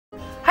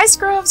Hi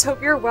Scrubs,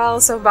 hope you're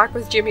well. So I'm back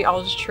with Jamie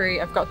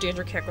Olivetree. I've got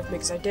Dangercake with me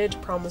because I did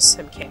promise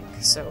him cake.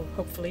 So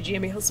hopefully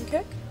Jamie has some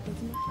cake.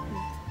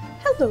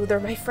 Hello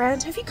there, my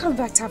friend. Have you come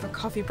back to have a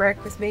coffee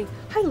break with me?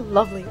 How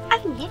lovely.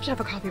 I'd love to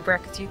have a coffee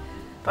break with you.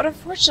 But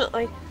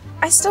unfortunately,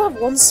 I still have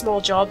one small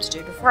job to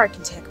do before I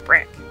can take a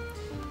break.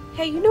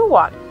 Hey, you know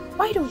what?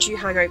 Why don't you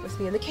hang out with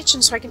me in the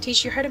kitchen so I can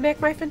teach you how to make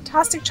my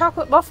fantastic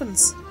chocolate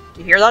muffins?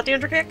 Do you hear that,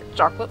 Dangercake?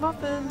 Chocolate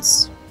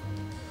muffins.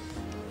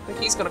 I think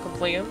he's gonna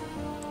complain.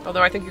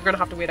 Although I think you're gonna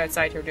have to wait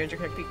outside here,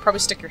 Dangercake. You could probably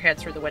stick your head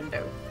through the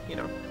window, you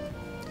know.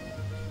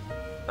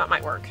 That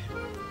might work.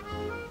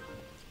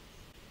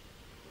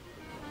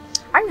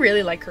 I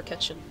really like her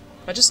kitchen.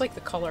 I just like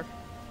the colour.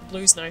 The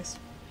blue's nice.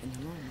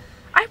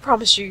 I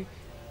promise you,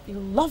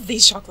 you'll love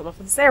these chocolate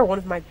muffins. They're one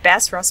of my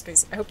best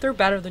recipes. I hope they're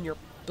better than your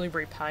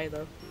blueberry pie,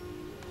 though.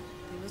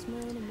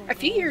 A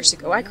few years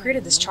ago, I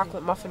created this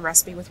chocolate muffin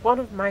recipe with one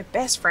of my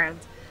best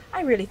friends.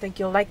 I really think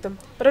you'll like them.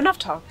 But enough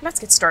talk, let's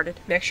get started.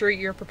 Make sure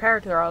you're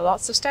prepared. There are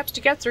lots of steps to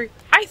get through.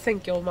 I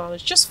think you'll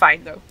manage just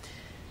fine, though.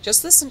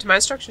 Just listen to my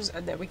instructions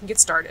and then we can get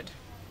started.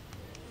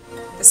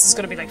 This is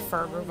going to be like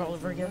firm move all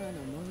over again.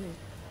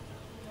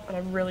 And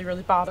I'm really,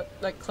 really bad at,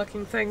 like,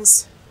 clicking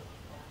things.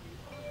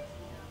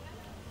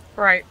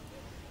 Right.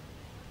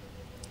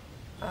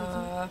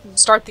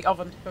 Start the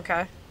oven,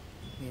 okay.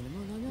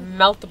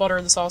 Melt the butter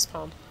in the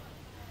saucepan.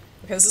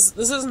 Okay, this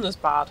isn't as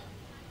bad.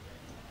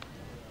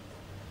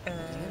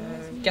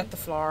 Get the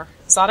flour.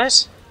 Is that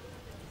it?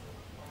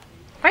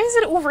 Why is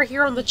it over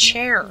here on the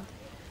chair?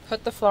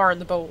 Put the flour in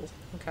the bowl.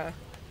 Okay.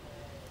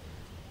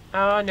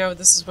 Oh no,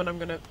 this is when I'm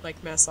gonna,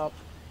 like, mess up.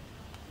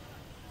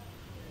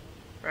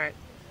 Right.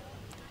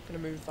 I'm gonna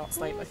move that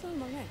slightly.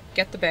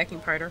 Get the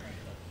baking powder.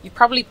 You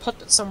probably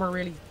put it somewhere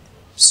really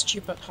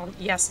stupid.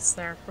 Yes, it's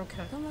there.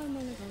 Okay.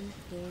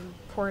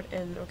 Pour it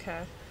in.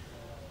 Okay.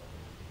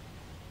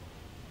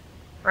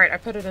 Right, I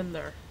put it in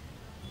there.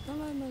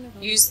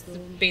 Use the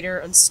beater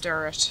and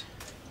stir it.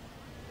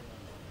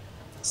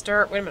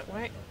 Stir it. Wait a minute.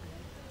 Why?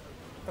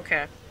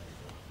 Okay.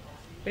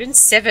 We didn't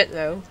sieve it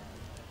though.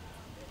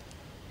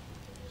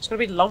 There's gonna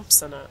be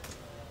lumps in it.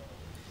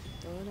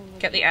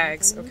 Get the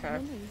eggs.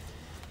 Okay.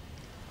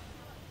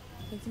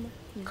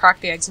 Crack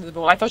the eggs into the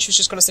bowl. I thought she was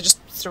just gonna say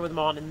just throw them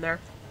on in there.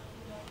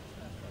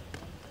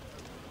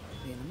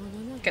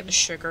 Get the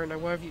sugar. Now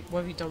what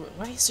have you done with?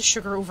 Why is the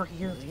sugar over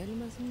here?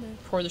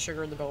 Pour the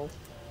sugar in the bowl.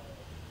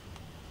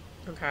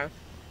 Okay.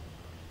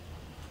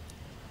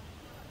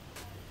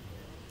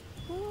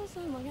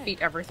 Beat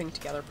everything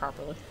together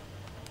properly.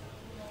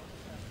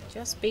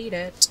 Just beat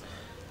it.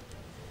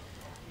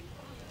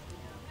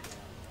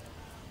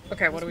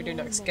 Okay, what do we do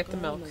next? Get the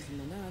milk.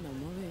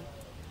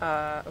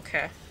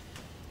 Okay.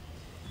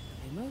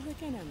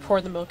 Pour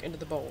the milk into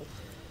the bowl.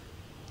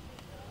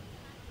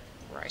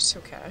 Right,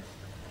 okay.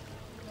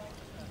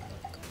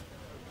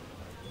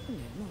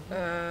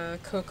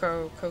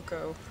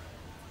 Cocoa.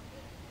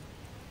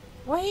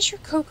 Why is your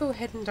cocoa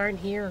hidden down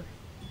here?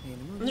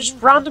 And there's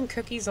random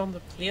cookies on the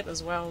plate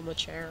as well, on the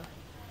chair.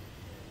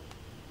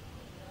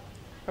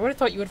 I would have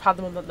thought you would have had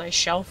them on that nice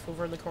shelf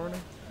over in the corner.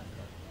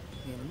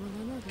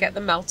 Get the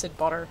melted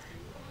butter.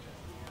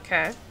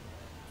 Okay.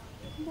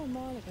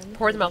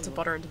 Pour the melted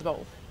butter into the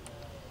bowl.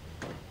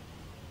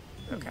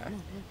 Okay.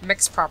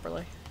 Mix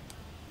properly.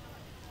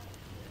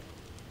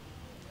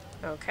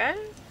 Okay.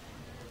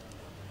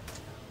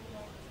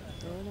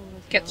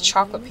 Get the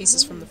chocolate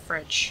pieces from the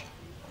fridge.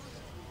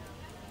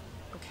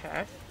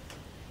 Okay.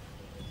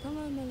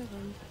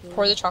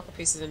 Pour the chocolate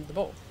pieces into the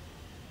bowl.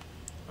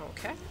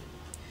 Okay.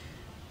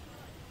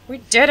 We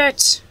did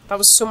it! That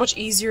was so much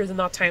easier than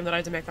that time that I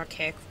had to make that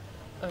cake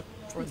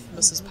for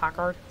Mrs.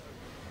 Packard.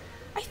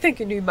 I think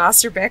a new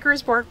master baker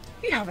is born.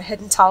 You have a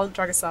hidden talent,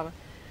 Drahoslava.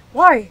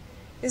 Why?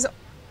 Is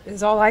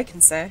all I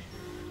can say.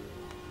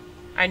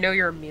 I know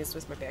you're amazed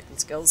with my baking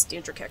skills.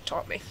 Dangercake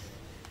taught me.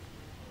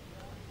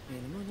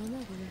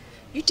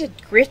 You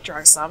did great,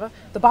 Drahoslava.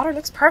 The batter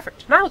looks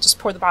perfect. Now I'll just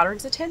pour the batter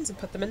into the tins and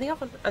put them in the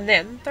oven. And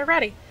then they're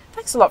ready.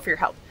 Thanks a lot for your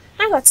help.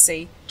 Now let's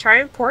see. Try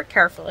and pour it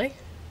carefully.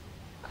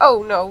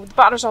 Oh no, the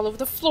batter's all over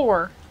the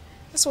floor.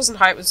 This wasn't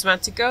how it was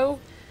meant to go.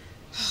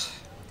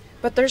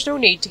 But there's no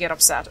need to get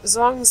upset. As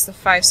long as the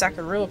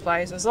 5-second rule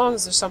applies, as long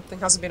as there's something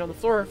hasn't been on the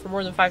floor for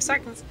more than 5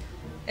 seconds,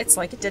 it's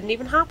like it didn't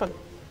even happen.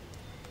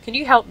 Can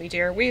you help me,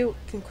 dear? We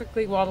can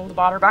quickly waddle the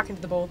batter back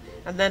into the bowl,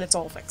 and then it's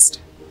all fixed.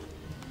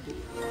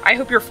 I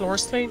hope your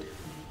floor's clean.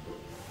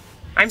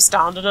 I'm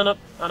standing in it,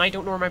 and I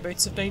don't know where my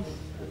boots have been.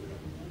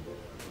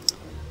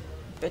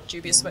 A bit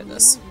dubious about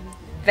this.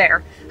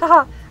 There.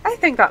 Haha, I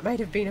think that might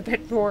have been a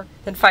bit more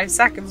than 5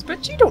 seconds,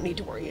 but you don't need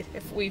to worry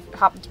if we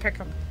happen to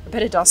pick up a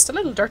bit of dust. A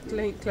little dirt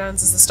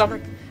cleanses the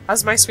stomach,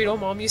 as my sweet old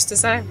mom used to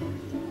say.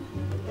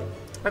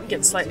 I'm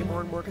getting slightly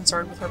more and more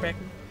concerned with her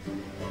baking.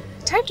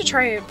 Time to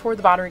try and pour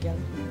the batter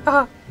again.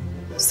 Haha,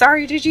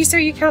 sorry, did you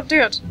say you can't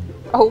do it?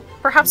 Oh,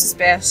 perhaps it's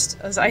best,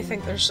 as I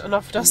think there's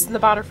enough dust in the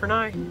batter for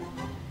now.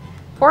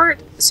 Pour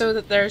it so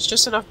that there's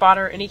just enough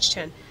batter in each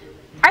tin.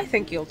 I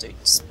think you'll do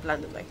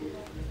splendidly.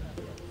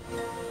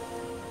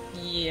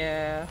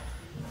 Yeah.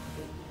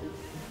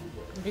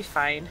 It'll be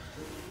fine.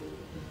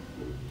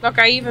 Look,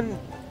 I even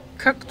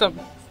cooked them.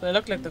 They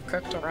look like they've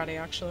cooked already,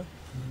 actually.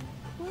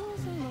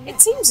 It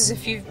seems as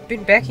if you've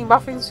been baking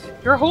muffins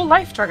your whole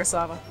life,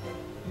 Dragoslava.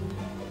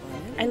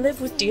 I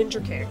live with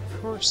Dangercake,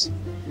 of course.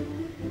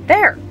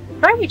 There!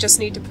 Now we just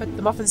need to put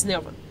the muffins in the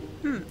oven.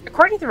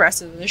 According to the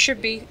rest of them, they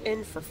should be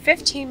in for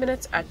 15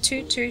 minutes at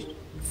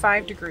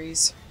 225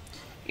 degrees.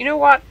 You know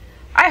what?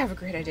 I have a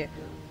great idea.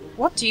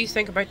 What do you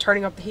think about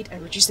turning up the heat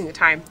and reducing the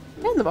time?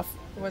 Then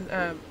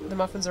the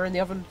muffins are in the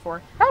oven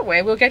for. That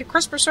way we'll get a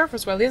crisper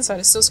surface while the inside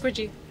is still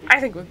squidgy. I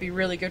think it would be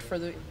really good for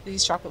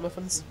these chocolate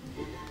muffins.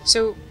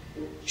 So,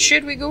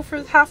 should we go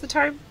for half the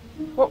time?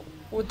 What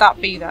would that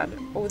be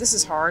then? Oh, this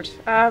is hard.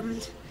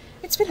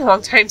 It's been a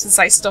long time since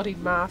I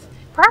studied math.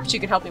 Perhaps you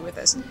can help me with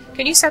this.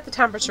 Can you set the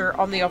temperature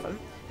on the oven?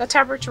 The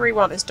temperature we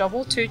want is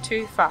double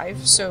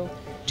 225, so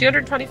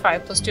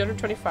 225 plus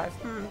 225.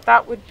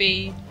 That would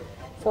be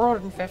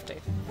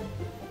 450.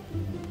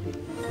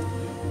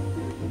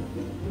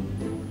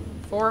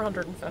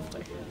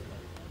 450.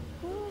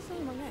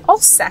 All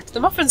set.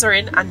 The muffins are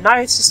in, and now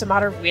it's just a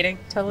matter of waiting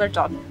till they're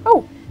done.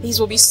 Oh, these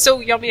will be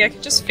so yummy, I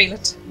can just feel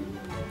it.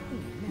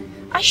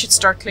 I should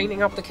start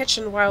cleaning up the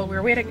kitchen while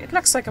we're waiting. It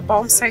looks like a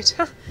bomb site.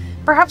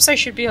 Perhaps I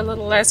should be a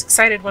little less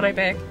excited when I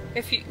bake.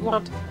 If you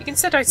want, you can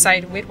sit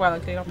outside and wait while I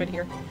clean up in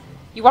here.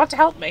 You want to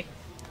help me?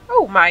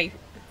 Oh, my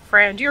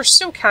friend, you're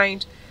so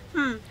kind.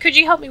 Could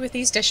you help me with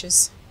these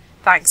dishes?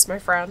 Thanks, my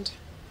friend.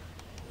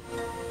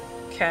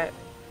 Okay.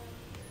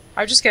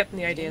 I'm just getting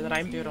the idea that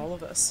I'm doing all of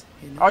this.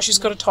 Oh, she's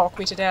gonna talk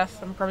me to death.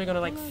 I'm probably gonna,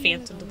 like,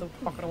 faint into the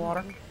bucket of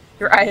water.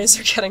 Your eyes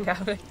are getting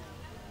heavy.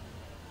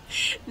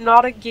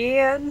 Not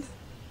again.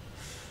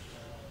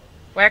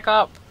 Wake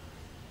up.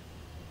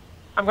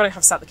 I'm gonna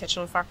have set the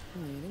kitchen on fire.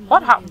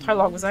 What happened? How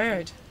long was I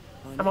out?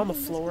 I'm on the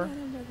floor.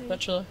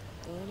 Literally.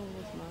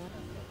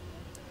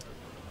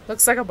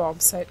 Looks like a bomb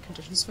site.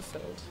 Conditions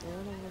fulfilled.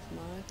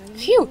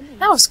 Phew!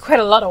 That was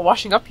quite a lot of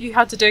washing up you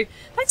had to do.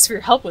 Thanks for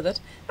your help with it.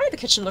 Now the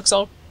kitchen looks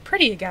all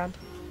pretty again.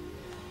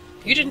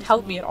 You didn't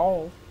help me at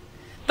all.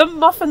 The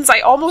muffins!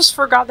 I almost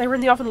forgot they were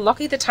in the oven.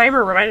 Lucky the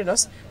timer reminded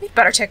us. We'd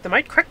better take them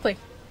out quickly.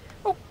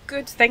 Oh,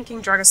 good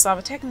thinking,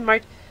 Dragoslava. Taking them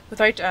out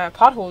without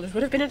pot holders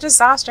would have been a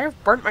disaster.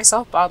 I've burnt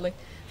myself badly.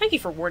 Thank you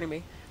for warning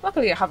me.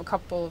 Luckily I have a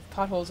couple of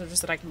pot holders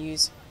that I can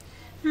use.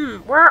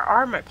 Where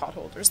are my pot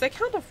holders? They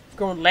kind of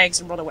go on legs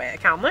and run away,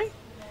 can't they?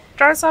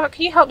 Drahoslava,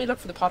 can you help me look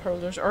for the pot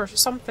holders or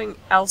something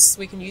else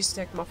we can use to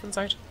take the muffins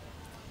out?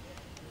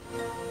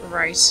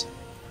 Right.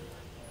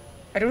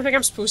 I don't think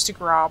I'm supposed to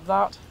grab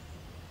that.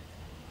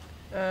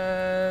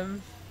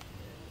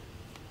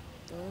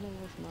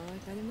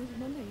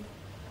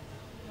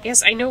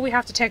 Yes, I know we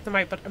have to take them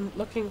out, but I'm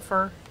looking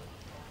for...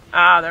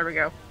 Ah, there we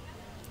go.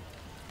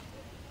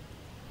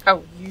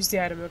 Oh, use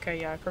the item. Okay,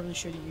 yeah, I probably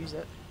should use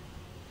it.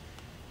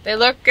 They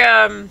look,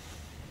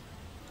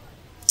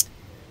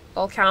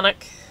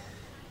 volcanic.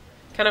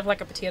 Kind of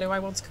like a potato I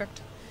once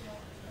cooked.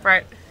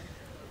 Right.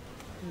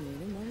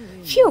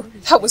 Phew,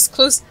 that was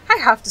close. I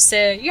have to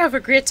say, you have a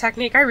great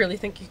technique. I really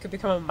think you could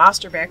become a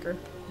master baker.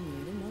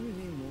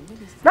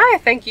 Now I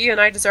think you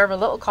and I deserve a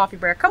little coffee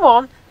break. Come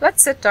on,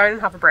 let's sit down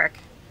and have a break.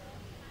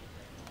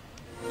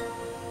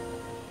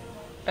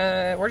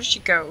 Where did she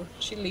go?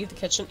 Did she leave the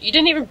kitchen? You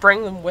didn't even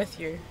bring them with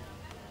you.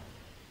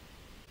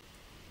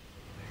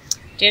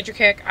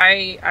 Dangercake,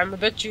 I'm a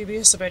bit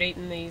dubious about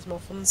eating these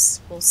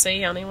muffins. We'll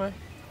see anyway.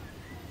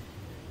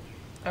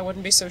 I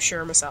wouldn't be so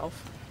sure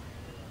myself.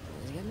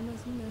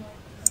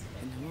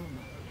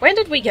 When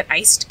did we get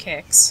iced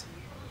cakes?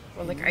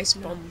 Or like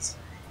iced buns?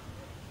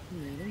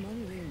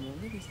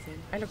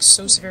 I look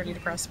so severely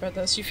depressed about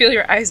this. You feel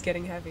your eyes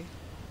getting heavy.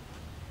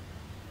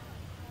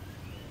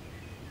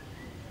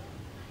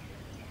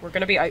 We're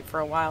gonna be out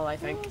for a while, I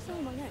think.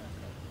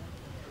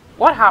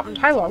 What happened?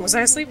 How long was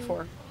I asleep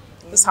for?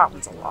 This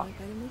happens a lot.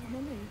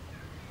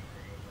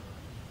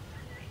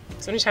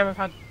 It's the only time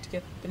I've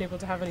been able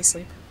to have any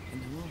sleep.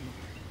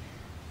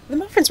 The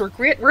muffins were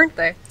great, weren't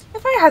they?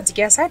 If I had to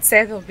guess, I'd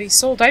say they'll be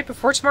sold out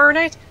before tomorrow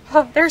night.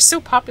 Oh, they're so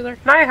popular.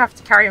 Now I have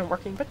to carry on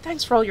working, but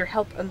thanks for all your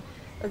help and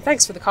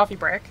thanks for the coffee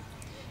break.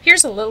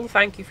 Here's a little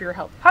thank you for your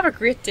help. Have a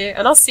great day,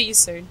 and I'll see you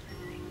soon.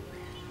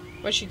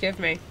 What'd she give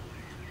me?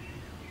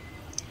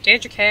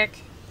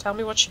 Dangercake, tell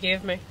me what she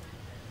gave me.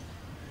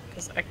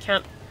 Because I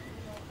can't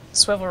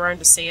swivel around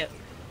to see it.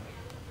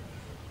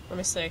 Let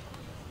me see.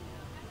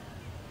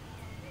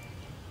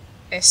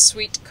 A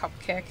sweet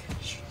cupcake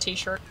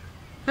t-shirt.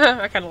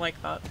 I kind of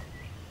like that.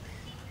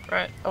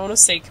 Right, I want to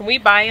see. Can we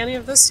buy any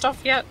of this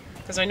stuff yet?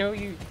 Because I know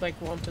you,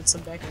 like, wanted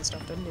some baking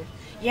stuff, didn't you?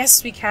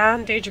 Yes, we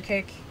can,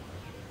 Dangercake.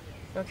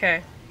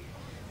 Okay.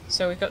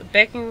 So we've got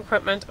baking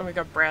equipment and we've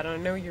got bread, and I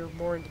know you're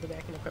more into the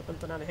baking equipment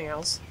than anything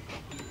else.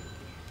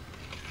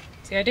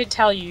 See, I did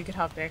tell you you could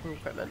have baking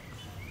equipment.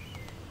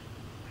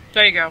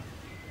 There you go.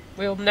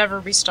 We'll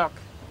never be stuck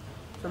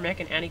for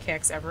making any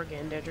cakes ever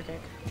again, Dangercake.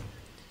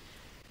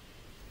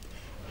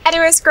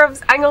 Anyway,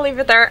 Scrubs, I'm gonna leave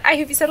it there. I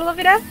hope you had a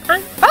lovely day,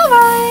 and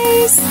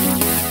bye-bye!